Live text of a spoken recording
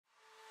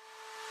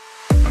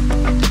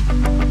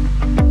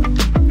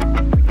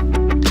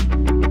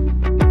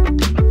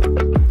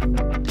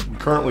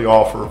currently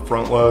offer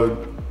front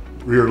load,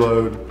 rear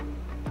load,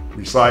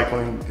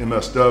 recycling,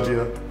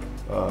 MSW,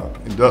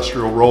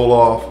 industrial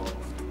roll-off,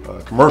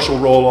 commercial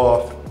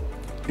roll-off,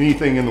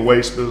 anything in the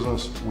waste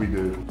business, we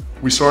do.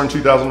 We started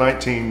in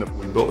 2019.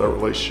 We built that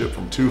relationship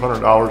from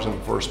 $200 in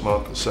the first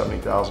month to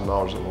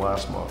 $70,000 in the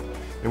last month.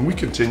 And we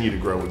continue to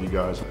grow with you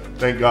guys.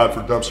 Thank God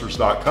for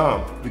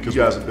Dumpsters.com, because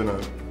you guys have been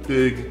a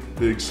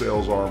big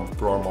sales arm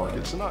for our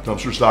markets.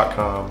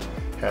 Dumpsters.com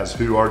has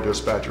who our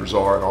dispatchers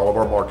are at all of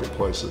our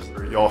marketplaces.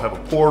 Y'all have a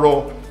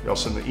portal, y'all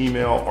send the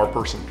email, our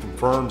person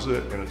confirms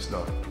it, and it's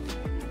done.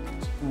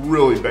 It's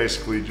really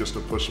basically just a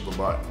push of a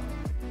button.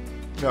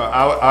 Now,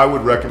 I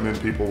would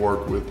recommend people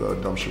work with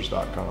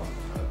Dumpsters.com.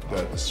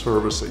 That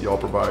service that y'all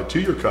provide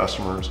to your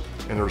customers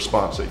and the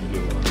response that you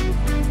give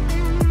them.